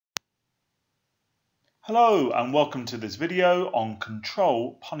Hello and welcome to this video on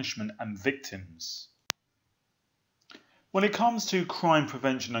control, punishment and victims. When it comes to crime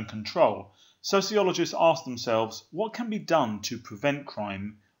prevention and control, sociologists ask themselves what can be done to prevent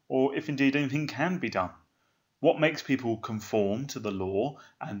crime, or if indeed anything can be done. What makes people conform to the law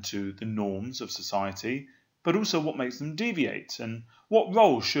and to the norms of society, but also what makes them deviate, and what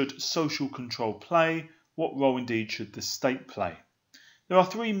role should social control play, what role indeed should the state play. There are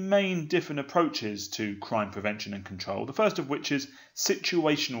three main different approaches to crime prevention and control, the first of which is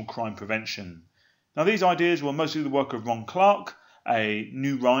situational crime prevention. Now these ideas were mostly the work of Ron Clark, a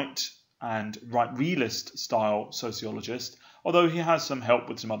New Right and Right Realist style sociologist, although he has some help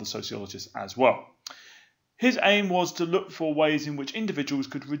with some other sociologists as well. His aim was to look for ways in which individuals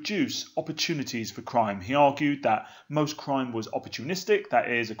could reduce opportunities for crime. He argued that most crime was opportunistic,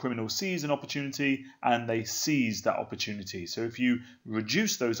 that is, a criminal sees an opportunity and they seize that opportunity. So if you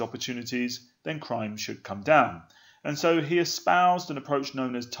reduce those opportunities, then crime should come down. And so he espoused an approach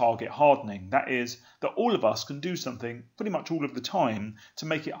known as target hardening. That is, that all of us can do something pretty much all of the time to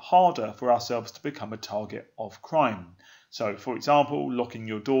make it harder for ourselves to become a target of crime. So, for example, locking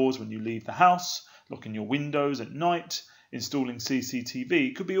your doors when you leave the house, locking your windows at night, installing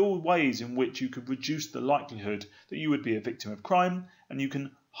CCTV could be all ways in which you could reduce the likelihood that you would be a victim of crime, and you can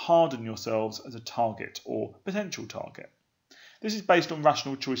harden yourselves as a target or potential target. This is based on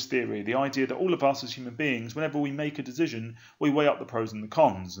rational choice theory, the idea that all of us as human beings, whenever we make a decision, we weigh up the pros and the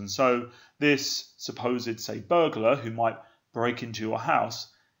cons. And so this supposed, say, burglar who might break into your house,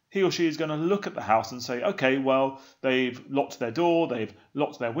 he or she is going to look at the house and say, okay, well, they've locked their door, they've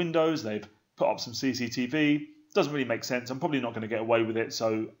locked their windows, they've put up some CCTV, doesn't really make sense, I'm probably not going to get away with it,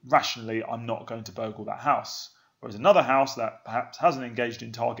 so rationally I'm not going to burgle that house. Whereas another house that perhaps hasn't engaged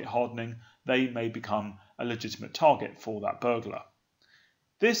in target hardening, they may become a legitimate target for that burglar.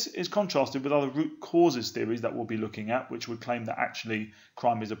 This is contrasted with other root causes theories that we'll be looking at, which would claim that actually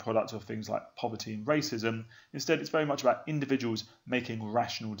crime is a product of things like poverty and racism. Instead, it's very much about individuals making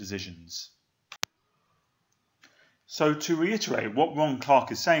rational decisions. So to reiterate, what Ron Clark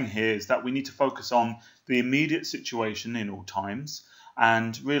is saying here is that we need to focus on the immediate situation in all times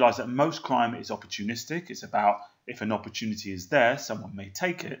and realise that most crime is opportunistic. It's about if an opportunity is there, someone may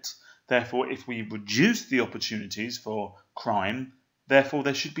take it. Therefore, if we reduce the opportunities for crime, therefore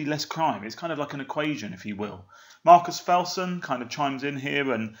there should be less crime. It's kind of like an equation, if you will. Marcus Felsen kind of chimes in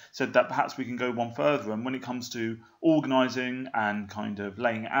here and said that perhaps we can go one further, and when it comes to organising and kind of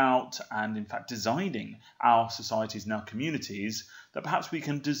laying out and in fact designing our societies and our communities, that perhaps we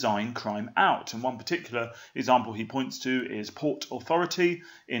can design crime out. And one particular example he points to is Port Authority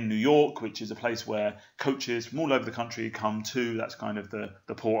in New York, which is a place where coaches from all over the country come to. That's kind of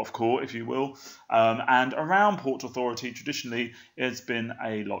the port of call, if you will. And around Port Authority, traditionally, there's been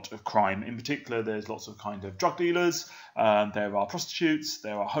a lot of crime. In particular, there's lots of kind of drug dealers, there are prostitutes,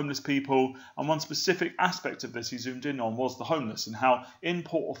 there are homeless people. And one specific aspect of this he zoomed in on was the homeless, and how in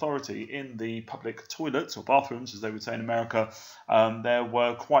Port Authority, in the public toilets or bathrooms, as they would say in America, there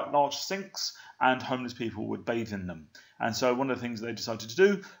were quite large sinks and homeless people would bathe in them. And so one of the things they decided to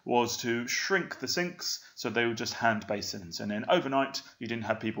do was to shrink the sinks so they were just hand basins. And then overnight, you didn't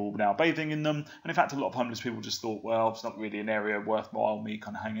have people now bathing in them. And in fact, a lot of homeless people just thought, well, it's not really an area worthwhile me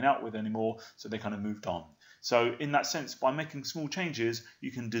kind of hanging out with anymore. So they kind of moved on. So in that sense, by making small changes,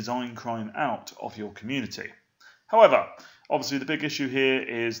 you can design crime out of your community. However, obviously the big issue here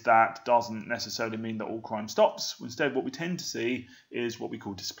is that doesn't necessarily mean that all crime stops. Instead, what we tend to see is what we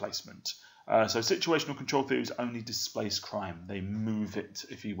call displacement. So situational control theories only displace crime. They move it,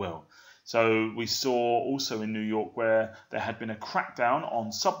 if you will. So we saw also in New York where there had been a crackdown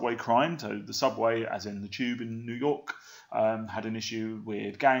on subway crime. So the subway, as in the tube in New York, had an issue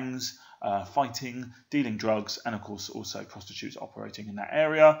with gangs, fighting, dealing drugs, and of course also prostitutes operating in that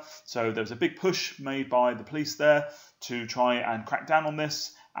area. So there was a big push made by the police there to try and crack down on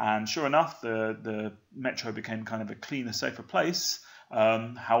this. And sure enough, the metro became kind of a cleaner, safer place.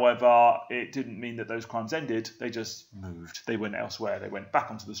 However, it didn't mean that those crimes ended. They just moved. They went elsewhere. They went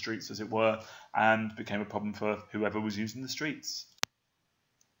back onto the streets, as it were, and became a problem for whoever was using the streets.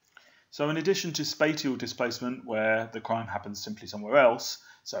 So in addition to spatial displacement, where the crime happens simply somewhere else,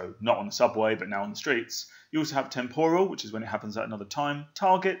 so not on the subway, but now on the streets, you also have temporal, which is when it happens at another time,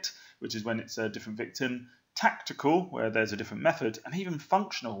 target, which is when it's a different victim, tactical, where there's a different method, and even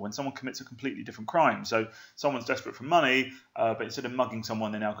functional, when someone commits a completely different crime. So someone's desperate for money, but instead of mugging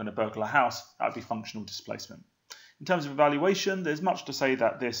someone, they're now going to burgle a house. That would be functional displacement. In terms of evaluation, there's much to say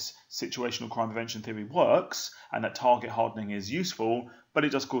that this situational crime prevention theory works and that target hardening is useful, but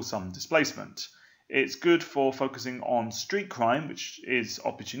it does cause some displacement. It's good for focusing on street crime, which is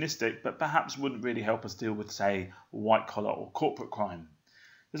opportunistic, but perhaps wouldn't really help us deal with, say, white collar or corporate crime.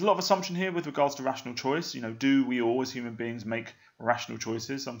 There's a lot of assumption here with regards to rational choice. Do we all as human beings make rational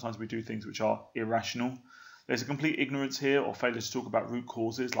choices? Sometimes we do things which are irrational. There's a complete ignorance here or failure to talk about root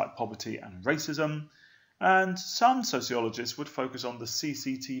causes like poverty and racism. And some sociologists would focus on the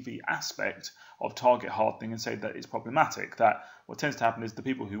CCTV aspect of target hardening and say that it's problematic, that what tends to happen is the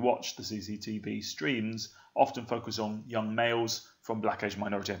people who watch the CCTV streams often focus on young males from black, Asian,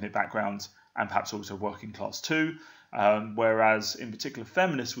 minority ethnic backgrounds and perhaps also working class too, whereas in particular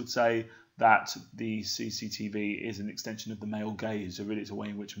feminists would say that the CCTV is an extension of the male gaze, so really it's a way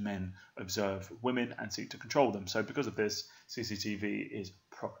in which men observe women and seek to control them. So because of this, CCTV is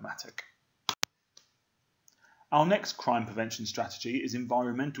problematic. Our next crime prevention strategy is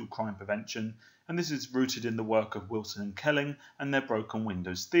environmental crime prevention, and this is rooted in the work of Wilson and Kelling and their broken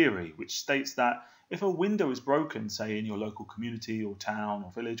windows theory, which states that if a window is broken, say in your local community or town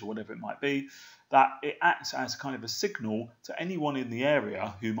or village or whatever it might be, that it acts as kind of a signal to anyone in the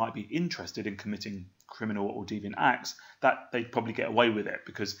area who might be interested in committing criminal or deviant acts that they'd probably get away with it,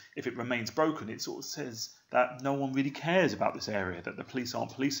 because if it remains broken, it sort of says that no one really cares about this area, that the police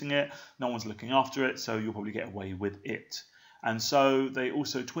aren't policing it, no one's looking after it, so you'll probably get away with it. And so they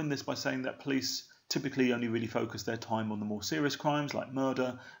also twin this by saying that police typically only really focus their time on the more serious crimes like murder,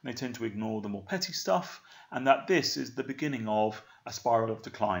 and they tend to ignore the more petty stuff, and that this is the beginning of a spiral of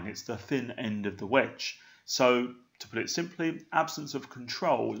decline. It's the thin end of the wedge. So to put it simply, absence of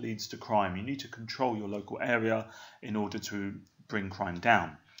control leads to crime. You need to control your local area in order to bring crime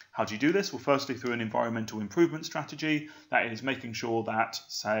down. How do you do this? Well, firstly, through an environmental improvement strategy. That is making sure that,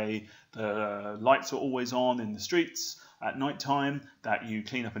 say, the lights are always on in the streets at night time, that you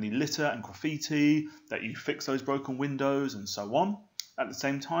clean up any litter and graffiti, that you fix those broken windows and so on. At the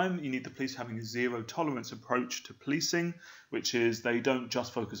same time, you need the police having a zero tolerance approach to policing, which is they don't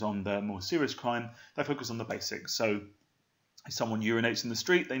just focus on the more serious crime, they focus on the basics. So if someone urinates in the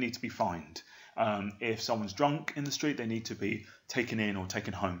street, they need to be fined. If someone's drunk in the street, they need to be taken in or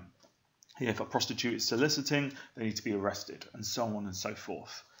taken home. If a prostitute is soliciting, they need to be arrested, and so on and so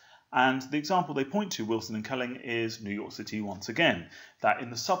forth. And the example they point to, Wilson and Kelling, is New York City once again. That in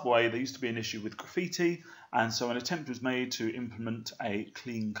the subway there used to be an issue with graffiti, and so an attempt was made to implement a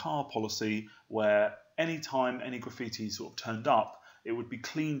clean car policy where any time any graffiti sort of turned up, it would be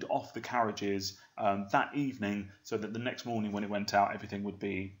cleaned off the carriages that evening, so that the next morning when it went out, everything would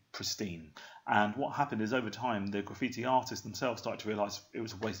be pristine. And what happened is over time, the graffiti artists themselves started to realise it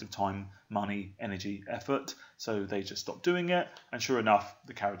was a waste of time, money, energy, effort, so they just stopped doing it, and sure enough,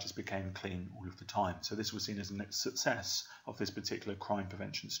 the carriages became clean all of the time. So this was seen as a success of this particular crime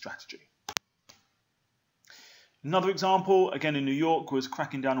prevention strategy. Another example, again in New York, was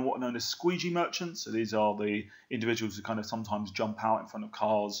cracking down on what are known as squeegee merchants. So these are the individuals who kind of sometimes jump out in front of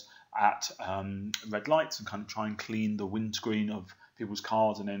cars at red lights and kind of try and clean the windscreen of people's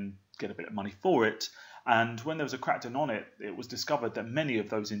cars and then get a bit of money for it. And when there was a crackdown on it, it was discovered that many of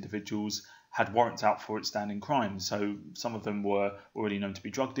those individuals had warrants out for outstanding crimes. So some of them were already known to be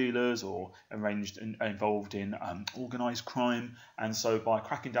drug dealers or involved in organised crime. And so by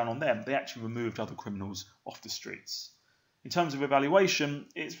cracking down on them, they actually removed other criminals off the streets. In terms of evaluation,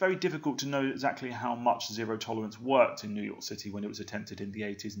 it's very difficult to know exactly how much zero tolerance worked in New York City when it was attempted in the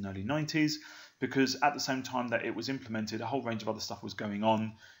 80s and early 90s, because at the same time that it was implemented, a whole range of other stuff was going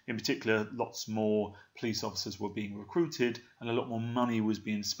on. In particular, lots more police officers were being recruited and a lot more money was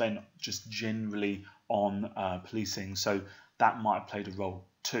being spent just generally on policing, so that might have played a role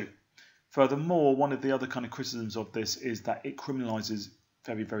too. Furthermore, one of the other kind of criticisms of this is that it criminalises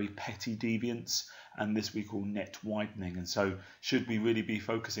very, very petty deviance, and this we call net widening. And so should we really be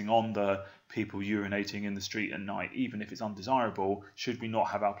focusing on the people urinating in the street at night, even if it's undesirable? Should we not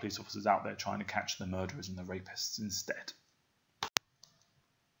have our police officers out there trying to catch the murderers and the rapists instead?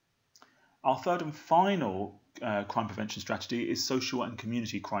 Our third and final crime prevention strategy is social and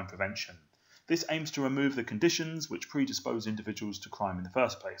community crime prevention. This aims to remove the conditions which predispose individuals to crime in the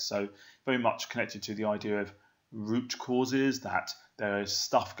first place. So very much connected to the idea of root causes, that there is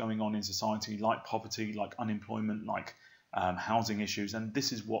stuff going on in society like poverty, like unemployment, like housing issues, and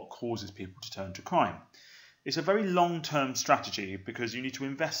this is what causes people to turn to crime. It's a very long-term strategy because you need to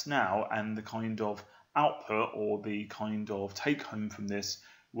invest now, and the kind of output or the kind of take-home from this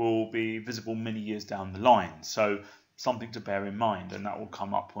will be visible many years down the line. So something to bear in mind, and that will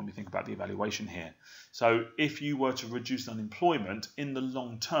come up when we think about the evaluation here. So if you were to reduce unemployment in the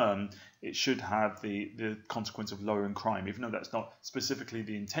long term, it should have the consequence of lowering crime, even though that's not specifically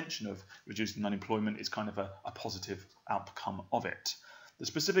the intention of reducing unemployment. It's kind of a positive outcome of it. The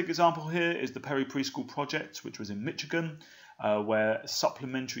specific example here is the Perry Preschool Project, which was in Michigan, where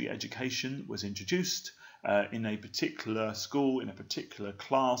supplementary education was introduced in a particular school, in a particular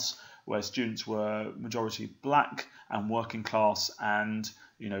class, where students were majority black and working class, and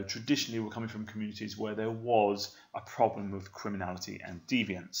traditionally were coming from communities where there was a problem with criminality and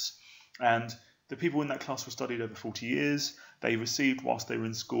deviance. And the people in that class were studied over 40 years. They received, whilst they were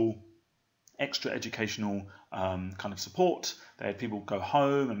in school, extra educational kind of support. They had people go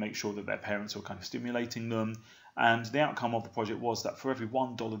home and make sure that their parents were kind of stimulating them. And the outcome of the project was that for every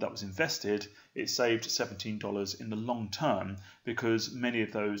 $1 that was invested, it saved $17 in the long term, because many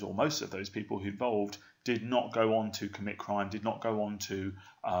of those, or most of those people who involved, did not go on to commit crime, did not go on to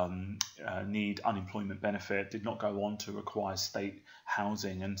need unemployment benefit, did not go on to require state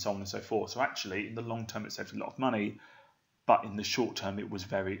housing, and so on and so forth. So actually, in the long term, it saved a lot of money, but in the short term, it was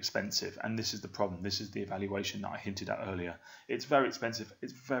very expensive. And this is the problem. This is the evaluation that I hinted at earlier. It's very expensive.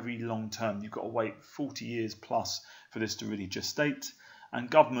 It's very long term. You've got to wait 40 years plus for this to really gestate. And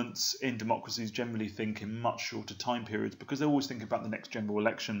governments in democracies generally think in much shorter time periods, because they always think about the next general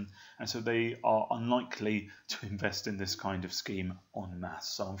election. And so they are unlikely to invest in this kind of scheme en masse.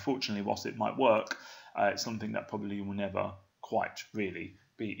 So unfortunately, whilst it might work, it's something that probably will never quite really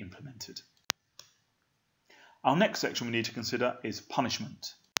be implemented. Our next section we need to consider is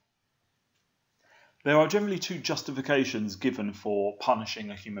punishment. There are generally two justifications given for punishing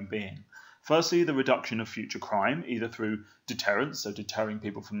a human being. Firstly, the reduction of future crime, either through deterrence, so deterring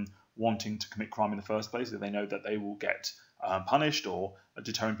people from wanting to commit crime in the first place, if they know that they will get punished, or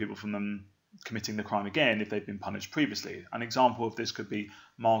deterring people from them committing the crime again if they've been punished previously. An example of this could be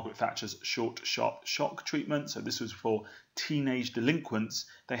Margaret Thatcher's short, sharp shock treatment. So this was for teenage delinquents.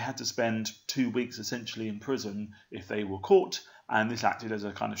 They had to spend 2 weeks essentially in prison if they were caught, and this acted as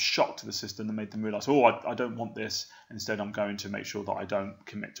a kind of shock to the system and made them realise, oh, I don't want this. Instead, I'm going to make sure that I don't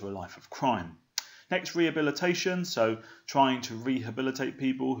commit to a life of crime. Next, rehabilitation, so trying to rehabilitate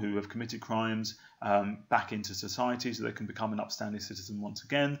people who have committed crimes back into society so they can become an upstanding citizen once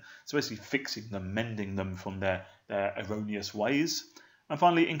again. So basically fixing them, mending them from their erroneous ways. And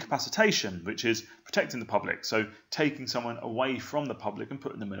finally, incapacitation, which is protecting the public, so taking someone away from the public and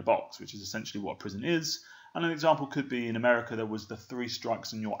putting them in a box, which is essentially what prison is. And an example could be in America, there was the 3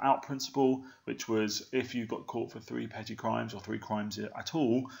 strikes and you're out principle, which was if you got caught for 3 petty crimes or 3 crimes at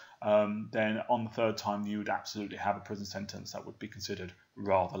all, then on the 3rd time you would absolutely have a prison sentence that would be considered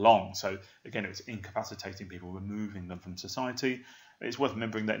rather long. So again, it was incapacitating people, removing them from society. It's worth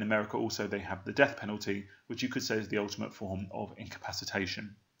remembering that in America also they have the death penalty, which you could say is the ultimate form of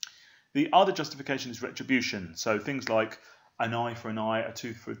incapacitation. The other justification is retribution. So things like an eye for an eye, a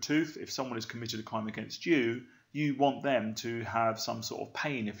tooth for a tooth. If someone has committed a crime against you, you want them to have some sort of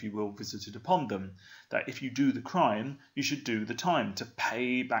pain, if you will, visited upon them. That if you do the crime, you should do the time to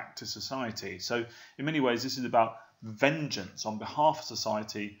pay back to society. So in many ways, this is about vengeance on behalf of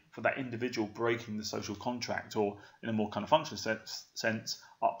society for that individual breaking the social contract, or in a more kind of functional sense,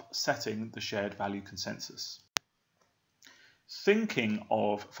 upsetting the shared value consensus. Thinking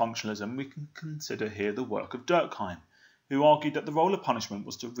of functionalism, we can consider here the work of Durkheim, who argued that the role of punishment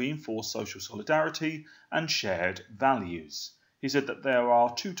was to reinforce social solidarity and shared values. He said that there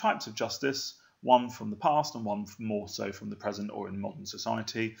are 2 types of justice, one from the past and one more so from the present or in modern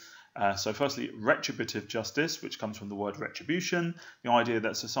society. So firstly, retributive justice, which comes from the word retribution, the idea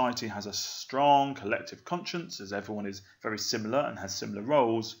that society has a strong collective conscience, as everyone is very similar and has similar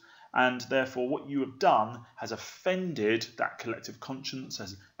roles, and therefore what you have done has offended that collective conscience,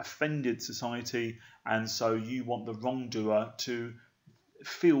 has offended society, and so you want the wrongdoer to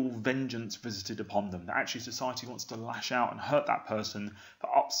feel vengeance visited upon them. That actually society wants to lash out and hurt that person for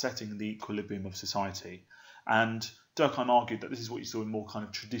upsetting the equilibrium of society. And Durkheim argued that this is what you saw in more kind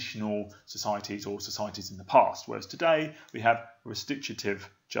of traditional societies or societies in the past, whereas today we have restitutive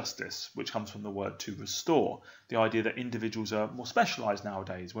justice, which comes from the word to restore. The idea that individuals are more specialised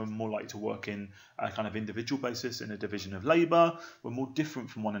nowadays. We're more likely to work in a kind of individual basis in a division of labour. We're more different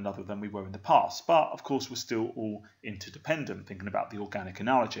from one another than we were in the past. But of course, we're still all interdependent, thinking about the organic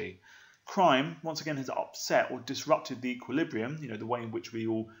analogy. Crime, once again, has upset or disrupted the equilibrium, the way in which we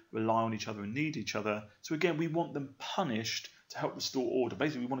all rely on each other and need each other. So again, we want them punished to help restore order.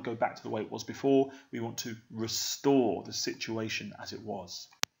 Basically, we want to go back to the way it was before. We want to restore the situation as it was.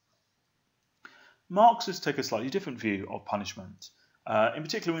 Marxists take a slightly different view of punishment. In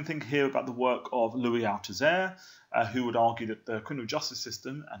particular, we think here about the work of Louis Althusser, who would argue that the criminal justice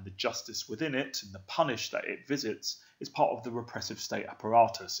system and the justice within it and the punish that it visits is part of the repressive state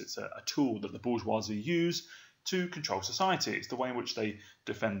apparatus. It's a tool that the bourgeoisie use to control society. It's the way in which they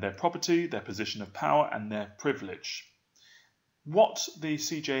defend their property, their position of power, and their privilege. What the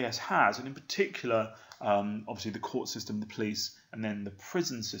CJS has, and in particular, obviously the court system, the police, and then the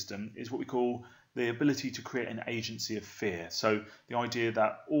prison system, is what we call the ability to create an agency of fear. So the idea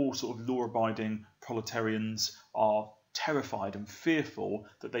that all sort of law-abiding proletarians are terrified and fearful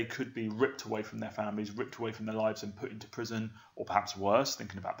that they could be ripped away from their families, ripped away from their lives and put into prison, or perhaps worse,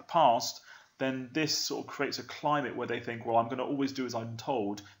 thinking about the past, then this sort of creates a climate where they think, well, I'm going to always do as I'm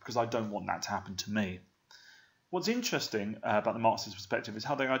told because I don't want that to happen to me. What's interesting about the Marxist perspective is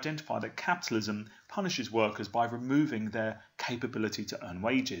how they identify that capitalism punishes workers by removing their capability to earn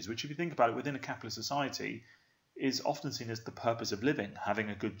wages, which, if you think about it, within a capitalist society is often seen as the purpose of living, having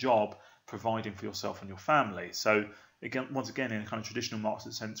a good job, providing for yourself and your family. So again, once again, in a kind of traditional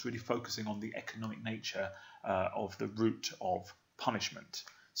Marxist sense, really focusing on the economic nature of the root of punishment.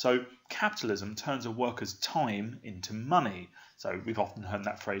 So capitalism turns a worker's time into money. So we've often heard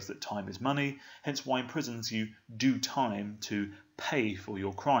that phrase that time is money, hence why in prisons you do time to pay for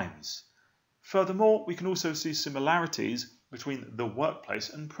your crimes. Furthermore, we can also see similarities between the workplace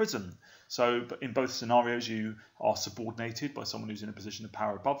and prison. So in both scenarios, you are subordinated by someone who's in a position of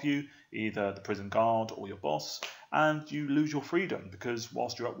power above you, either the prison guard or your boss, and you lose your freedom because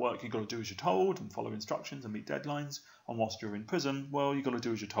whilst you're at work, you've got to do as you're told and follow instructions and meet deadlines. And whilst you're in prison, well, you've got to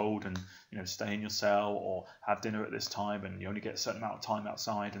do as you're told and stay in your cell or have dinner at this time, and you only get a certain amount of time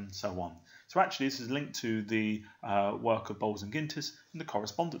outside and so on. So actually, this is linked to the work of Bowles and Gintis and the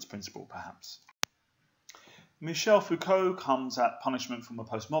correspondence principle, perhaps. Michel Foucault comes at punishment from a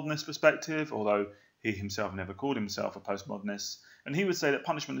postmodernist perspective, although he himself never called himself a postmodernist, and he would say that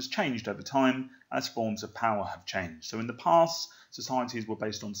punishment has changed over time as forms of power have changed. So in the past, societies were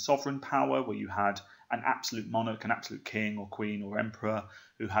based on sovereign power, where you had an absolute monarch, an absolute king or queen or emperor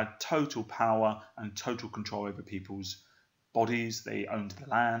who had total power and total control over people's bodies. They owned the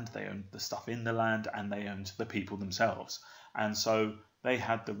land, they owned the stuff in the land, and they owned the people themselves. And so they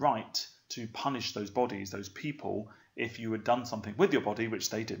had the right to punish those bodies, those people, if you had done something with your body which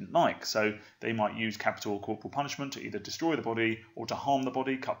they didn't like. So they might use capital or corporal punishment to either destroy the body or to harm the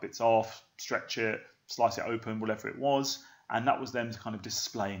body, cut bits off, stretch it, slice it open, whatever it was. And that was them kind of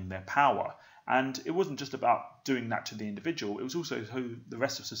displaying their power. And it wasn't just about doing that to the individual, it was also who the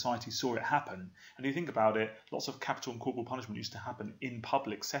rest of society saw it happen. And you think about it, lots of capital and corporal punishment used to happen in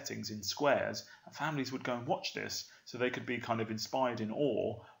public settings, in squares, and families would go and watch this so they could be kind of inspired in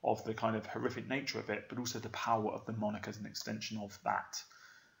awe of the kind of horrific nature of it, but also the power of the monarch as an extension of that.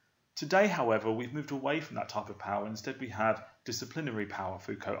 Today, however, we've moved away from that type of power. Instead, we have disciplinary power,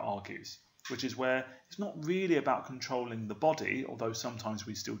 Foucault argues, which is where it's not really about controlling the body, although sometimes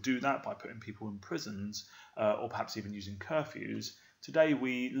we still do that by putting people in prisons or perhaps even using curfews. Today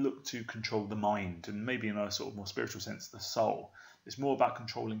we look to control the mind, and maybe in a sort of more spiritual sense, the soul. It's more about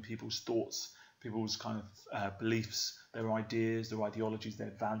controlling people's thoughts, people's kind of beliefs, their ideas, their ideologies,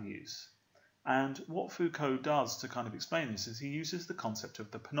 their values. And what Foucault does to kind of explain this is he uses the concept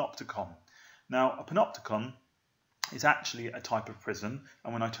of the panopticon. Now, a panopticon is actually a type of prison,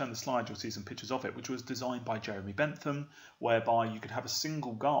 and when I turn the slide you'll see some pictures of it, which was designed by Jeremy Bentham, whereby you could have a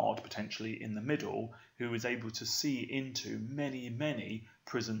single guard potentially in the middle who was able to see into many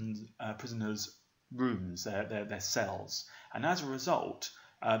prisoners' rooms, their cells, and as a result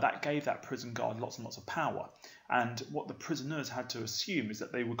that gave that prison guard lots and lots of power. And what the prisoners had to assume is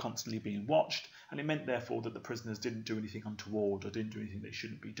that they were constantly being watched, and it meant therefore that the prisoners didn't do anything untoward or didn't do anything they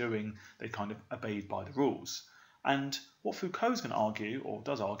shouldn't be doing. They kind of obeyed by the rules. And what Foucault's going to argue, or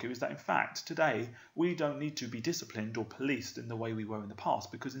does argue, is that in fact today we don't need to be disciplined or policed in the way we were in the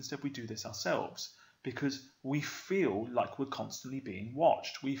past, because instead we do this ourselves, because we feel like we're constantly being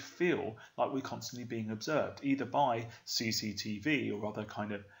watched. We feel like we're constantly being observed, either by CCTV or other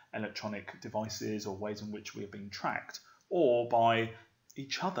kind of electronic devices or ways in which we're being tracked, or by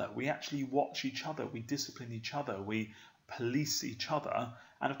each other. We actually watch each other, we discipline each other, we police each other,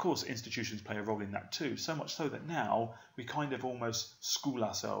 and of course institutions play a role in that too, so much so that now we kind of almost school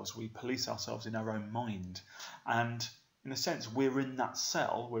ourselves, we police ourselves in our own mind, and in a sense we're in that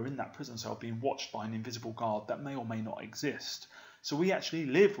cell, we're in that prison cell being watched by an invisible guard that may or may not exist. So we actually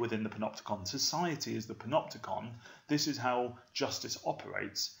live within the panopticon. Society is the panopticon. This is how justice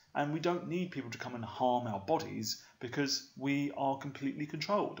operates, and we don't need people to come and harm our bodies because we are completely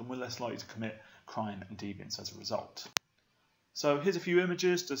controlled and we're less likely to commit crime and deviance as a result. So here's a few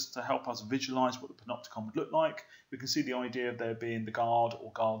images just to help us visualise what the panopticon would look like. We can see the idea of there being the guard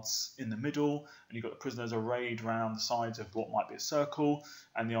or guards in the middle, and you've got the prisoners arrayed around the sides of what might be a circle,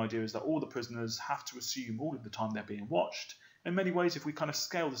 and the idea is that all the prisoners have to assume all of the time they're being watched, In many ways, if we kind of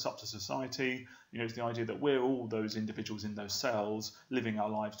scale this up to society, it's the idea that we're all those individuals in those cells living our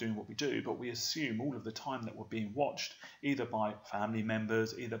lives doing what we do, but we assume all of the time that we're being watched, either by family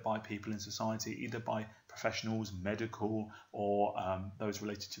members, either by people in society, either by professionals, medical, or those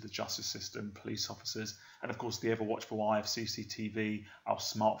related to the justice system, police officers, and of course the ever watchful eye of CCTV, our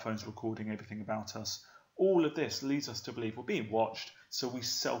smartphones recording everything about us. All of this leads us to believe we're being watched, so we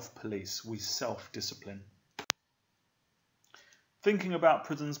self-police, we self-discipline. Thinking about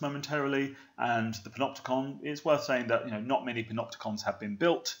prisons momentarily and the panopticon, it's worth saying that not many panopticons have been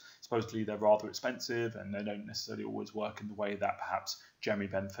built. Supposedly they're rather expensive and they don't necessarily always work in the way that perhaps Jeremy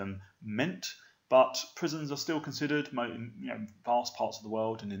Bentham meant. But prisons are still considered, in vast parts of the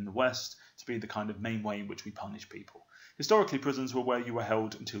world and in the West, to be the kind of main way in which we punish people. Historically, prisons were where you were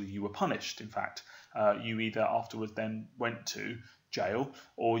held until you were punished. In fact, you either afterwards then went to jail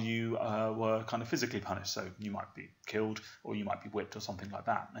or you were kind of physically punished. So you might be killed or you might be whipped or something like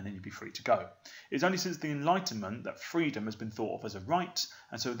that, and then you'd be free to go. It's only since the Enlightenment that freedom has been thought of as a right,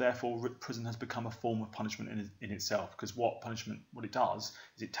 and so therefore prison has become a form of punishment in itself, because what it does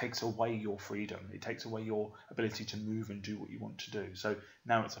is it takes away your freedom. It takes away your ability to move and do what you want to do. So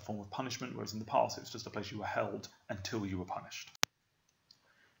now it's a form of punishment, whereas in the past it was just a place you were held until you were punished.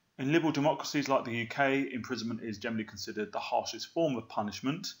 In liberal democracies like the UK, imprisonment is generally considered the harshest form of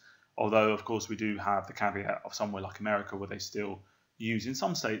punishment, although of course we do have the caveat of somewhere like America where they still use in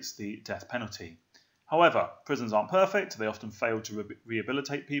some states the death penalty. However, prisons aren't perfect. They often fail to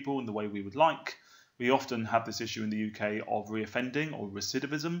rehabilitate people in the way we would like. We often have this issue in the UK of reoffending or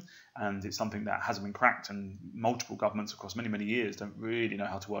recidivism, and it's something that hasn't been cracked, and multiple governments across many, many years don't really know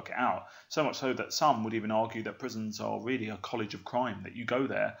how to work it out. So much so that some would even argue that prisons are really a college of crime, that you go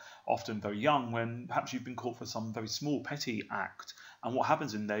there often very young when perhaps you've been caught for some very small petty act. And what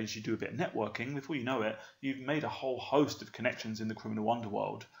happens in there is you do a bit of networking. Before you know it, you've made a whole host of connections in the criminal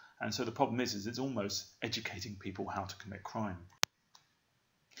underworld. And so the problem is it's almost educating people how to commit crime.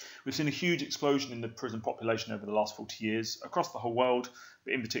 We've seen a huge explosion in the prison population over the last 40 years across the whole world,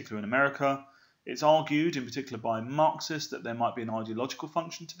 but in particular in America. It's argued, in particular by Marxists, that there might be an ideological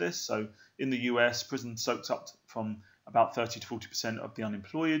function to this. So in the US, prison soaks up from about 30 to 40% of the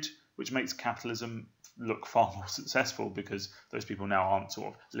unemployed, which makes capitalism look far more successful because those people now aren't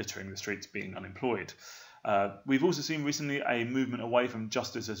sort of littering the streets being unemployed. We've also seen recently a movement away from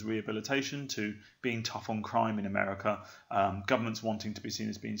justice as rehabilitation to being tough on crime in America, governments wanting to be seen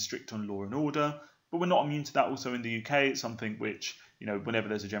as being strict on law and order. But we're not immune to that also in the UK. It's something which, whenever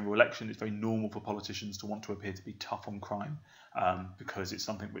there's a general election, it's very normal for politicians to want to appear to be tough on crime because it's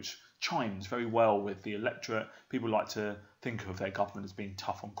something which chimes very well with the electorate. People like to think of their government as being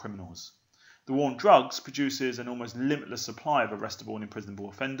tough on criminals. The war on drugs produces an almost limitless supply of arrestable and imprisonable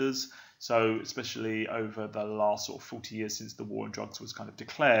offenders. So especially over the last sort of 40 years since the war on drugs was kind of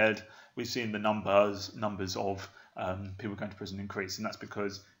declared, we've seen the numbers of people going to prison increase. And that's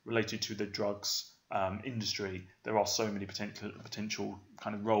because related to the drugs industry, there are so many potential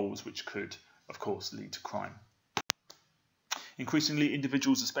kind of roles which could, of course, lead to crime. Increasingly,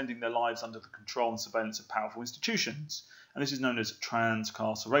 individuals are spending their lives under the control and surveillance of powerful institutions. And this is known as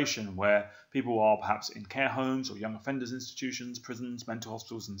transcarceration, where people are perhaps in care homes or young offenders institutions, prisons, mental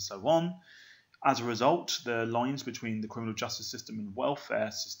hospitals, and so on. As a result, the lines between the criminal justice system and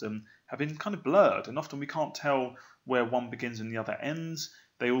welfare system have been kind of blurred, and often we can't tell where one begins and the other ends.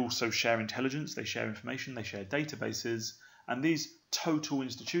 They also share intelligence, they share information, they share databases, and these total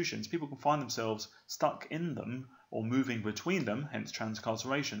institutions, people can find themselves stuck in them or moving between them, hence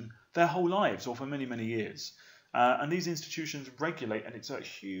transcarceration, their whole lives or for many, many years. And these institutions regulate and exert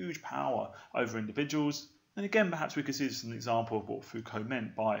huge power over individuals. And again, perhaps we could see this as an example of what Foucault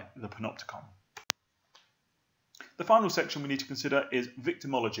meant by the panopticon. The final section we need to consider is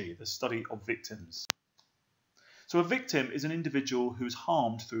victimology, the study of victims. So a victim is an individual who is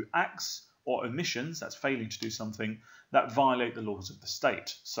harmed through acts or omissions, that's failing to do something, that violate the laws of the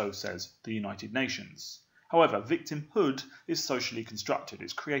state, so says the United Nations. However, victimhood is socially constructed.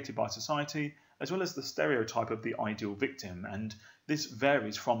 It's created by society, as well as the stereotype of the ideal victim, and this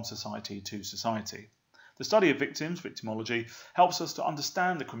varies from society to society. The study of victims, victimology, helps us to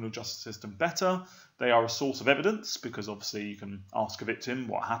understand the criminal justice system better. They are a source of evidence, because obviously you can ask a victim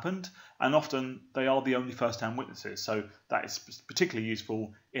what happened, and often they are the only first-hand witnesses, so that is particularly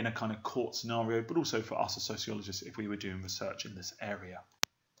useful in a kind of court scenario, but also for us as sociologists if we were doing research in this area.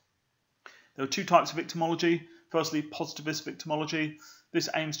 There are two types of victimology. Firstly, positivist victimology. This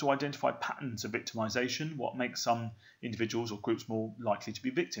aims to identify patterns of victimization, what makes some individuals or groups more likely to be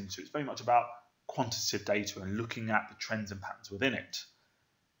victims. So it's very much about quantitative data and looking at the trends and patterns within it.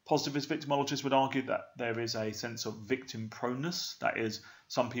 Positivist victimologists would argue that there is a sense of victim proneness, that is,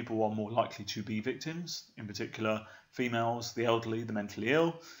 some people are more likely to be victims, in particular females, the elderly, the mentally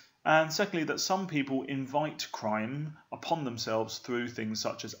ill, and secondly that some people invite crime upon themselves through things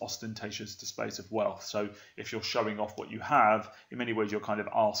such as ostentatious displays of wealth. So if you're showing off what you have, in many ways you're kind of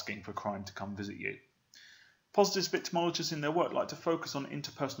asking for crime to come visit you. Positivist victimologists in their work like to focus on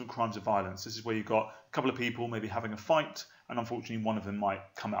interpersonal crimes of violence. This is where you've got a couple of people maybe having a fight, and unfortunately one of them might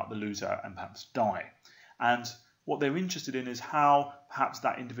come out the loser and perhaps die. And what they're interested in is how perhaps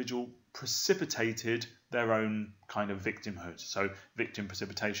that individual precipitated their own kind of victimhood. So victim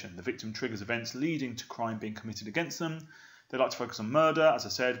precipitation. The victim triggers events leading to crime being committed against them. They like to focus on murder, as I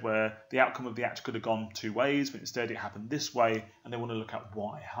said, where the outcome of the act could have gone two ways, but instead it happened this way, and they want to look at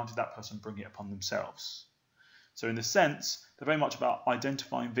why. How did that person bring it upon themselves? So in this sense, they're very much about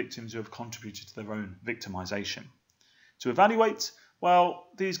identifying victims who have contributed to their own victimization. To evaluate, well,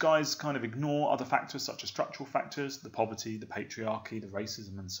 these guys kind of ignore other factors such as structural factors, the poverty, the patriarchy, the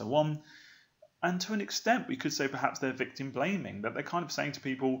racism, and so on. And to an extent, we could say perhaps they're victim blaming, that they're kind of saying to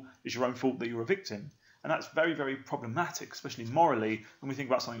people, it's your own fault that you're a victim. And that's very, very problematic, especially morally, when we think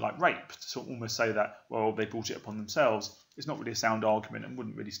about something like rape, to sort of almost say that, well, they brought it upon themselves. It's not really a sound argument and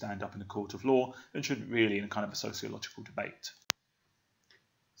wouldn't really stand up in a court of law and shouldn't really in a kind of a sociological debate.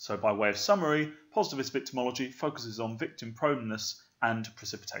 So by way of summary, positivist victimology focuses on victim proneness and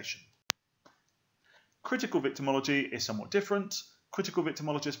precipitation. Critical victimology is somewhat different. Critical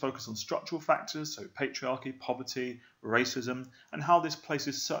victimologists focus on structural factors, so patriarchy, poverty, racism, and how this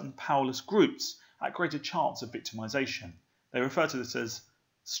places certain powerless groups at greater chance of victimization. They refer to this as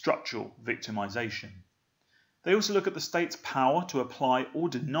structural victimization. They also look at the state's power to apply or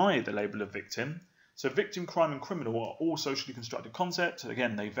deny the label of victim. So victim, crime, and criminal are all socially constructed concepts.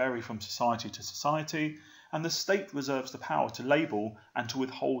 Again, they vary from society to society, and the state reserves the power to label and to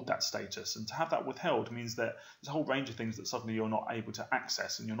withhold that status. And to have that withheld means that there's a whole range of things that suddenly you're not able to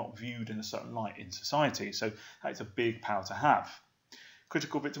access and you're not viewed in a certain light in society. So that's a big power to have.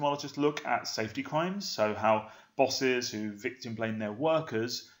 Critical victimologists look at safety crimes, so how bosses who victim blame their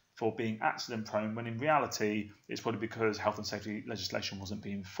workers for being accident prone, when in reality it's probably because health and safety legislation wasn't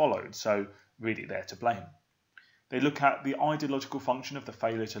being followed, so really they're to blame. They look at the ideological function of the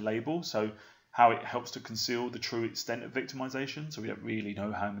failure to label, so how it helps to conceal the true extent of victimization, so we don't really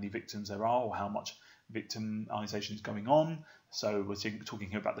know how many victims there are or how much victimization is going on. So we're talking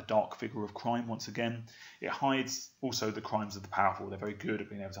here about the dark figure of crime once again. It hides also the crimes of the powerful. They're very good at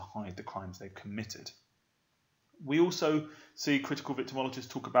being able to hide the crimes they've committed. We also see critical victimologists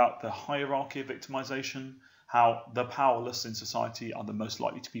talk about the hierarchy of victimization, how the powerless in society are the most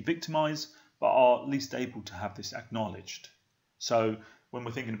likely to be victimized, but are least able to have this acknowledged. So when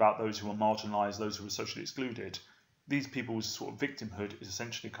we're thinking about those who are marginalized, those who are socially excluded, these people's sort of victimhood is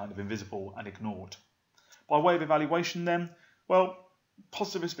essentially kind of invisible and ignored. By way of evaluation then, well,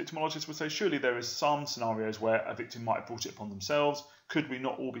 positivist victimologists would say surely there is some scenarios where a victim might have brought it upon themselves. Could we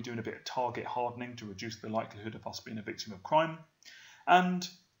not all be doing a bit of target hardening to reduce the likelihood of us being a victim of crime? And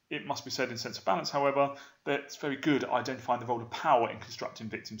it must be said in sense of balance, however, that it's very good at identifying the role of power in constructing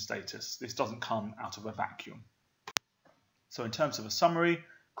victim status. This doesn't come out of a vacuum. So in terms of a summary,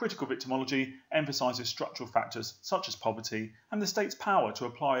 critical victimology emphasises structural factors such as poverty and the state's power to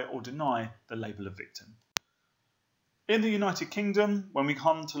apply or deny the label of victim. In the United Kingdom, when we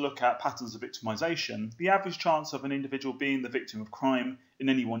come to look at patterns of victimisation, the average chance of an individual being the victim of crime in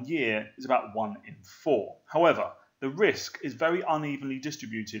any one year is about 1 in 4. However, the risk is very unevenly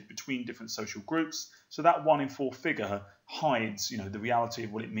distributed between different social groups, so that 1 in 4 figure hides, the reality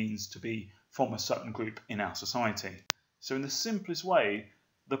of what it means to be from a certain group in our society. So in the simplest way,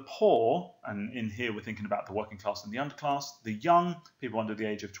 the poor, and in here we're thinking about the working class and the underclass, the young, people under the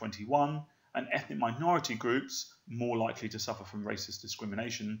age of 21, and ethnic minority groups, more likely to suffer from racist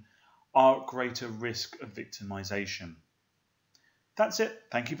discrimination, are at greater risk of victimisation. That's it.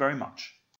 Thank you very much.